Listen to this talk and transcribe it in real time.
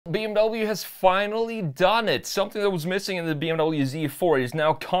BMW has finally done it. Something that was missing in the BMW Z4 is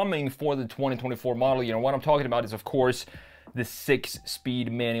now coming for the 2024 model year. And what I'm talking about is, of course, the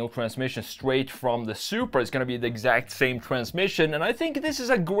 6-speed manual transmission straight from the Supra. It's going to be the exact same transmission. And I think this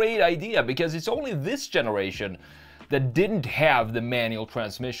is a great idea because it's only this generation that didn't have the manual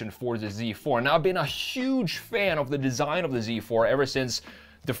transmission for the Z4. And I've been a huge fan of the design of the Z4 ever since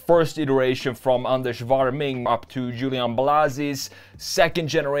the first iteration from Anders Warming up to Julian Blasi's second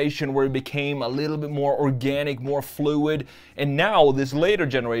generation, where it became a little bit more organic, more fluid. And now this later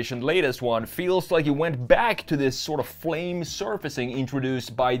generation, latest one, feels like it went back to this sort of flame surfacing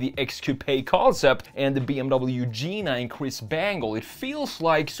introduced by the X-Coupe concept and the BMW G9 Chris Bangle. It feels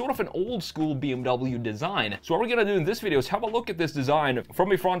like sort of an old school BMW design. So what we're gonna do in this video is have a look at this design from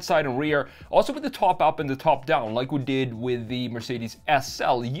the front, side and rear, also with the top up and the top down, like we did with the Mercedes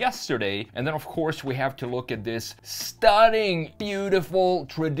SL yesterday. And then of course we have to look at this stunning, beautiful,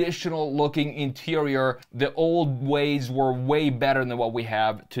 traditional looking interior. The old ways were way better than what we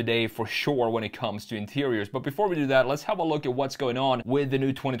have today for sure when it comes to interiors. But before we do that, let's have a look at what's going on with the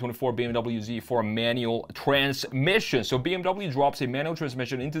new 2024 BMW Z4 manual transmission. So BMW drops a manual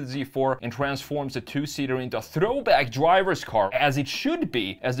transmission into the Z4 and transforms the two-seater into a throwback driver's car, as it should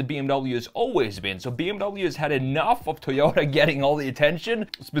be, as the BMW has always been. So BMW has had enough of Toyota getting all the attention,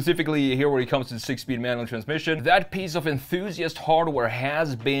 specifically here when it comes to the 6-speed manual transmission. That piece of enthusiast hardware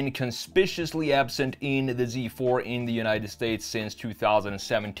has been conspicuously absent in the Z4 in the United States since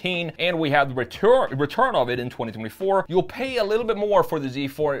 2017, and we have the return of it in 2024. You'll pay a little bit more for the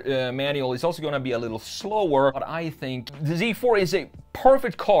Z4 manual. It's also going to be a little slower, but I think the Z4 is a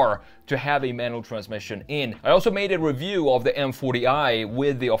perfect car to have a manual transmission in. I also made a review of the M40i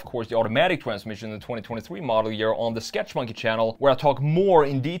with the, of course, the automatic transmission in the 2023 model year on the SketchMonkey channel, where I talk more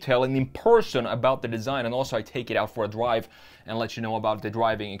in detail and in person about the design, and also I take it out for a drive and let you know about the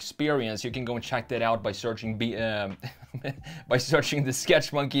driving experience. You can go and check that out by searching by searching the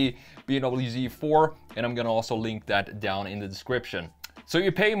SketchMonkey BMW Z4, and I'm gonna also link that down in the description. So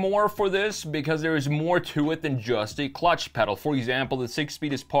you pay more for this because there is more to it than just a clutch pedal. For example, the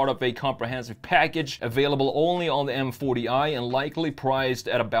 6-speed is part of a comprehensive package available only on the M40i and likely priced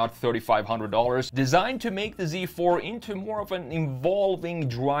at about $3,500, designed to make the Z4 into more of an evolving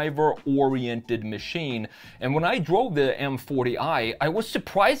driver-oriented machine. And when I drove the M40i, I was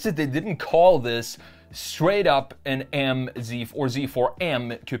surprised that they didn't call this straight up an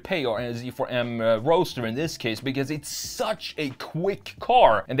Z4M Coupe or a Z4M Roadster in this case, because it's such a quick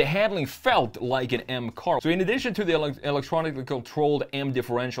car and the handling felt like an M car. So in addition to the electronically controlled M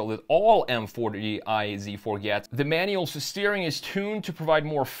differential that all M40i Z4 gets, the manual steering is tuned to provide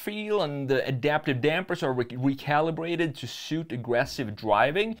more feel, and the adaptive dampers are recalibrated to suit aggressive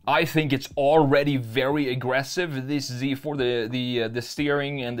driving. I think it's already very aggressive, this Z4, the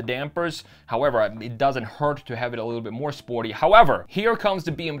steering and the dampers. However, it doesn't hurt to have it a little bit more sporty. However, here comes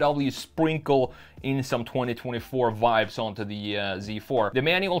the BMW sprinkle in some 2024 vibes onto the Z4. The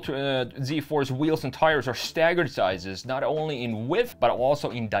manual Z4's wheels and tires are staggered sizes, not only in width, but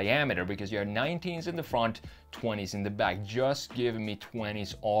also in diameter, because you have 19s in the front, 20s in the back. Just give me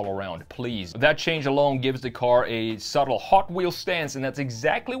 20s all around, please. That change alone gives the car a subtle Hot Wheels stance, and that's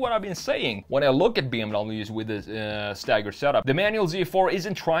exactly what I've been saying when I look at BMWs with this staggered setup. The manual Z4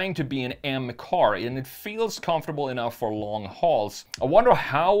 isn't trying to be an M car, and it feels comfortable enough for long hauls. I wonder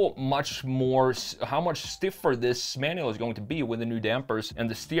how much stiffer this manual is going to be with the new dampers and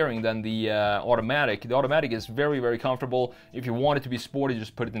the steering than the automatic. The automatic is very, very comfortable. If you want it to be sporty,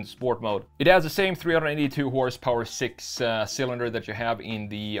 just put it in sport mode. It has the same 382 horsepower 6-cylinder that you have in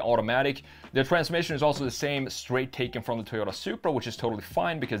the automatic. The transmission is also the same, straight taken from the Toyota Supra, which is totally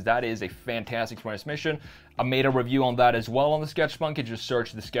fine because that is a fantastic transmission. I made a review on that as well on the SketchMonkey. Just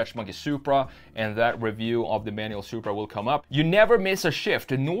search the SketchMonkey Supra and that review of the manual Supra will come up. You never miss a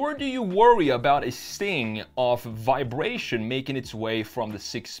shift, nor do you worry about a sting of vibration making its way from the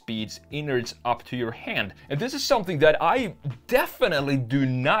 6-speed's innards up to your hand. And this is something that I definitely do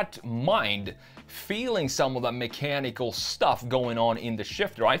not mind, feeling some of the mechanical stuff going on in the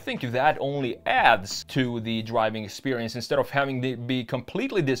shifter. I think that only adds to the driving experience instead of having to be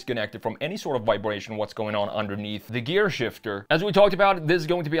completely disconnected from any sort of vibration, what's going on underneath the gear shifter. As we talked about, this is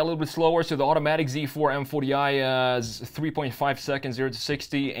going to be a little bit slower, so the automatic Z4 M40i is 3.5 seconds 0 to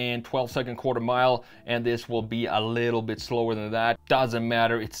 60 and 12-second quarter mile, and this will be a little bit slower than that. Doesn't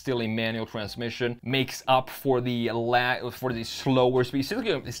matter, it's still a manual transmission. Makes up for the slower speed.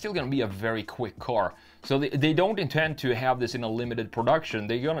 It's still gonna be a very quick car. So they don't intend to have this in a limited production.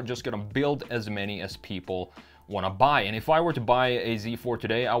 They're just gonna build as many as people want to buy. And if I were to buy a Z4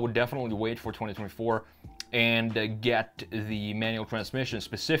 today, I would definitely wait for 2024 and get the manual transmission,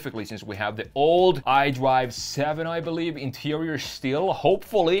 specifically since we have the old iDrive 7, I believe, interior still.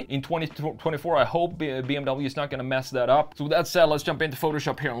 Hopefully in 2024, I hope BMW is not going to mess that up. So with that said, let's jump into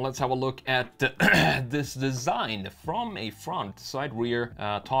Photoshop here and let's have a look at this design from a front, side, rear,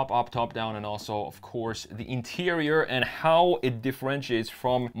 top up, top down, and also of course the interior and how it differentiates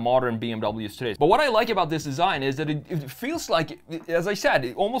from modern BMWs today. But what I like about this design is that it feels like, as I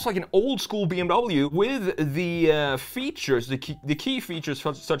said, almost like an old school BMW with the features, the key features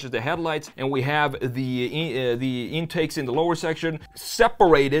such as the headlights, and we have the intakes in the lower section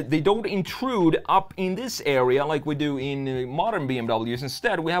separated. They don't intrude up in this area like we do in modern BMWs.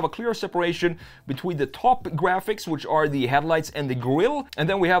 Instead, we have a clear separation between the top graphics, which are the headlights and the grille, and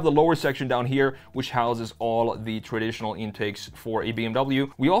then we have the lower section down here, which houses all the traditional intakes for a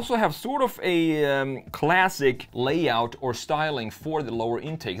BMW. We also have sort of a classic layout or styling for the lower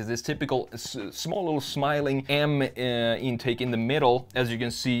intake. It's this typical small little smiling M intake in the middle, as you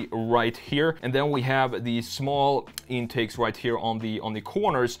can see right here, and then we have the small intakes right here on the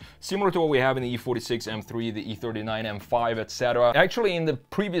corners, similar to what we have in the E46 M3, the E39 M5, etc. Actually, in the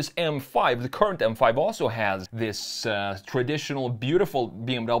previous M5, the current M5 also has this traditional, beautiful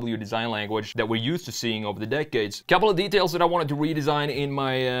BMW design language that we're used to seeing over the decades. Couple of details that I wanted to redesign in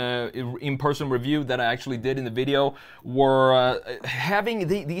my in-person review that I actually did in the video were having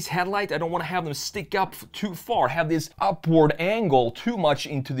these headlights. I don't want to have them stick up too far, have this upward angle too much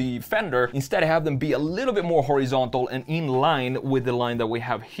into the fender. Instead, have them be a little bit more horizontal and in line with the line that we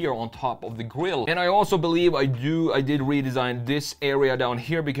have here on top of the grille. And I also believe I did redesign this area down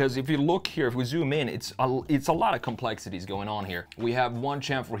here, because if you look here, if we zoom in, it's a lot of complexities going on here. We have one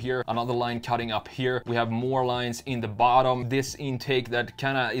chamfer here, another line cutting up here. We have more lines in the bottom. This intake that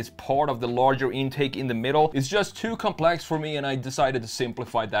kind of is part of the larger intake in the middle is just too complex for me, and I decided to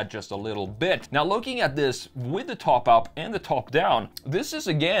simplify that just a little bit. Now, looking at this with the top up and the top down, this is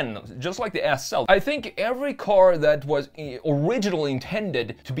again just like the SL. I think every car that was originally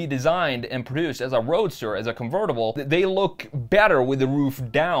intended to be designed and produced as a roadster, as a convertible, they look better with the roof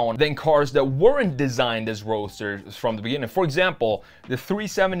down than cars that weren't designed as roadsters from the beginning. For example, the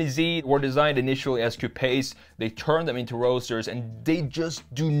 370Z were designed initially as coupes. They turned them into roadsters, and they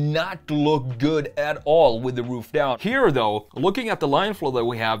just do not look good at all with the roof down. Here though, looking at the line flow that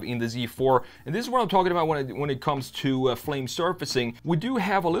we have in the Z4, and this is what I'm talking about when it comes to flame surfacing, we do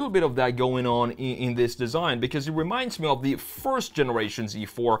have a little bit of that going on in this design, because it reminds me of the first generation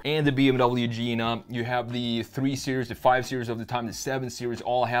Z4 and the BMW Gina. You have the 3 Series, the 5 Series of the time, the 7 Series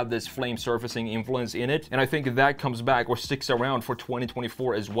all have this flame surfacing influence in it, and I think that comes back or sticks around for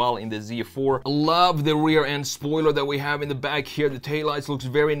 2024 as well in the Z4. I love the rear end spoiler that we have in the back here. The taillights looks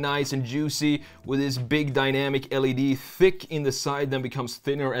very nice and juicy with this big dynamic LED, thick in the side, then becomes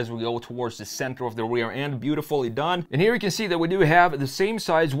thinner as we go towards the center of the rear end. Beautifully done. And here you can see that we do have the same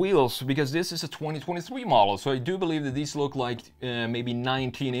size wheels, because this is a 2023 model, so I do believe that these look like maybe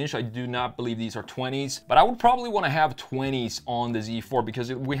 19-inch. I do not believe these are 20s, but I would probably want to have 20s on the Z4,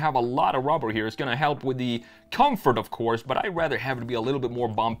 because we have a lot of rubber here. It's going to help with the comfort, of course, but I'd rather have it be a little bit more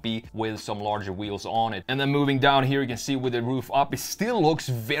bumpy with some larger wheels on it. And then moving down here, you can see with the roof up, it still looks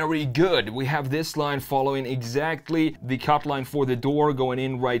very good. We have this line following exactly the cut line for the door going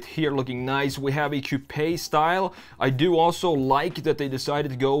in right here, looking nice. We have a coupe style. I do also like that they decided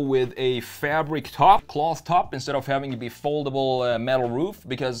to go with a fabric top, cloth top, instead of having it be foldable metal roof,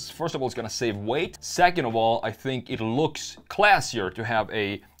 because first of all, it's going to save weight. Second of all, I think it looks classier to have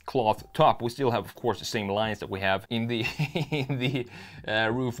a cloth top. We still have, of course, the same lines that we have in the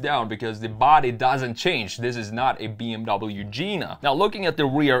roof down, because the body doesn't change. This is not a BMW Gina. Now, looking at the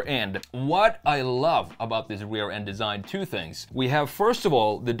rear end, what I love about this rear end design, two things. We have, first of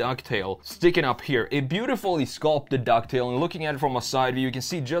all, the ducktail sticking up here, a beautifully sculpted ducktail, and looking at it from a side view, you can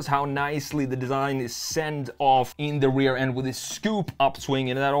see just how nicely the design is sent off in the rear end with this scoop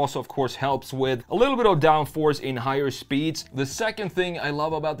upswing, and that also, of course, helps with a little bit of downforce in higher speeds. The second thing I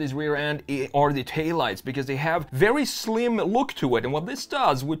love about this rear end are the taillights, because they have very slim look to it. And what this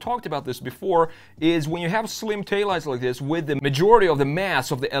does, we talked about this before, is when you have slim taillights like this with the majority of the mass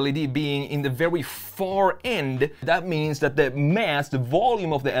of the LED being in the very far end, that means that the mass, the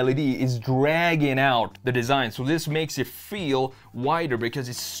volume of the LED is dragging out the design. So this makes it feel wider because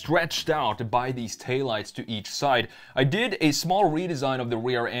it's stretched out by these taillights to each side. I did a small redesign of the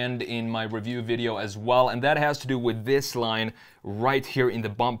rear end in my review video as well, and that has to do with this line right here in the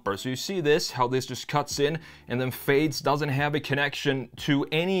bumper. So you see this, how this just cuts in and then fades, doesn't have a connection to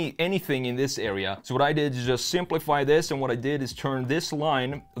anything in this area. So what I did is just simplify this, and what I did is turn this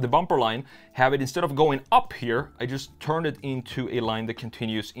line, the bumper line, have it, instead of going up here, I just turned it into a line that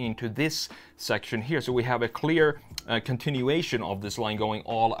continues into this section here. So we have a clear continuation of this line going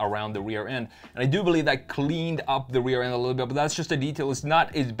all around the rear end. And I do believe that cleaned up the rear end a little bit, but that's just a detail. It's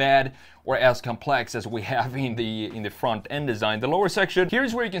not as bad or as complex as we have in the front end design. The lower section,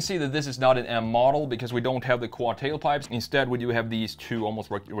 here's where you can see that this is not an M model because we don't have the quad tailpipes. Instead, we do have these two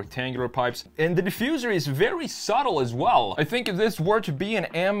almost rectangular pipes. And the diffuser is very subtle as well. I think if this were to be an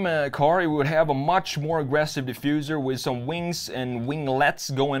M car, it would have a much more aggressive diffuser with some wings and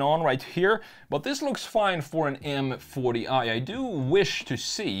winglets going on right here. But this looks fine for an M40i. I do wish to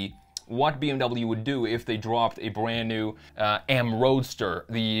see what BMW would do if they dropped a brand new M Roadster,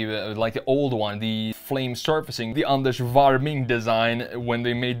 like the old one, the flame surfacing, the Anders Warming design, when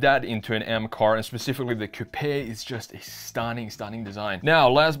they made that into an M car, and specifically the coupe is just a stunning, stunning design. Now,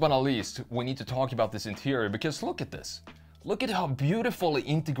 last but not least, we need to talk about this interior, because look at this. Look at how beautifully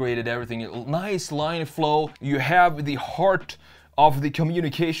integrated everything is. Nice line flow. You have the heart of the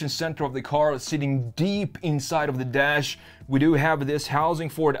communication center of the car sitting deep inside of the dash. We do have this housing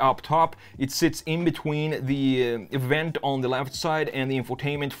for it up top. It sits in between the vent on the left side and the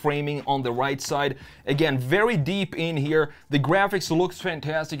infotainment framing on the right side. Again, very deep in here. The graphics looks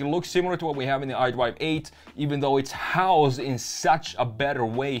fantastic. It looks similar to what we have in the iDrive 8, even though it's housed in such a better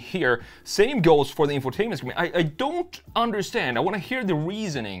way here. Same goes for the infotainment screen. I don't understand. I want to hear the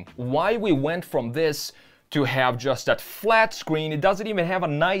reasoning why we went from this to have just that flat screen. It doesn't even have a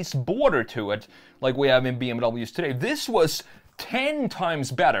nice border to it like we have in BMWs today. This was 10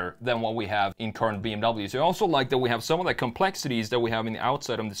 times better than what we have in current BMWs. I also like that we have some of the complexities that we have in the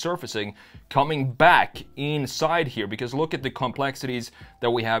outside of the surfacing coming back inside here, because look at the complexities that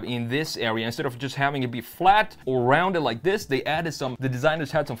we have in this area. Instead of just having it be flat or rounded like this, they added some, the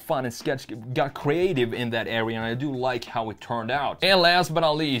designers had some fun and got creative in that area, and I do like how it turned out. And last but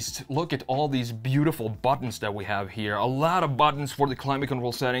not least, look at all these beautiful buttons that we have here. A lot of buttons for the climate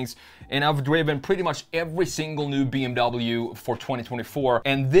control settings, and I've driven pretty much every single new BMW for 2024,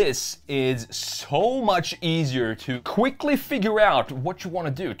 and this is so much easier to quickly figure out what you want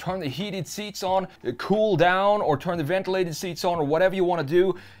to do. Turn the heated seats on, cool down, or turn the ventilated seats on, or whatever you want to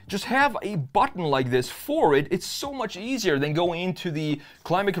do. Just have a button like this for it. It's so much easier than going into the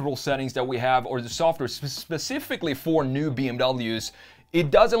climate control settings that we have, or the software specifically for new BMWs. It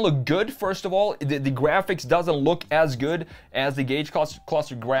doesn't look good, first of all. The graphics doesn't look as good as the gauge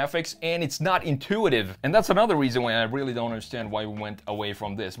cluster graphics, and it's not intuitive. And that's another reason why I really don't understand why we went away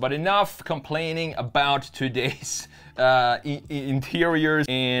from this. But enough complaining about today's interiors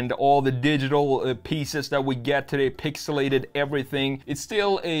and all the digital pieces that we get today, pixelated everything. It's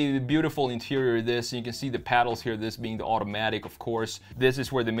still a beautiful interior, this. You can see the paddles here, this being the automatic, of course. This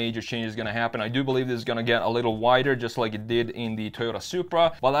is where the major change is going to happen. I do believe this is going to get a little wider, just like it did in the Toyota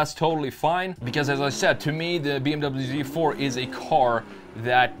Supra. Well, that's totally fine, because as I said, to me, the BMW Z4 is a car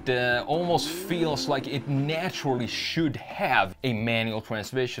that almost feels like it naturally should have a manual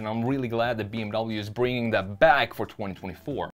transmission. I'm really glad that BMW is bringing that back for 2024.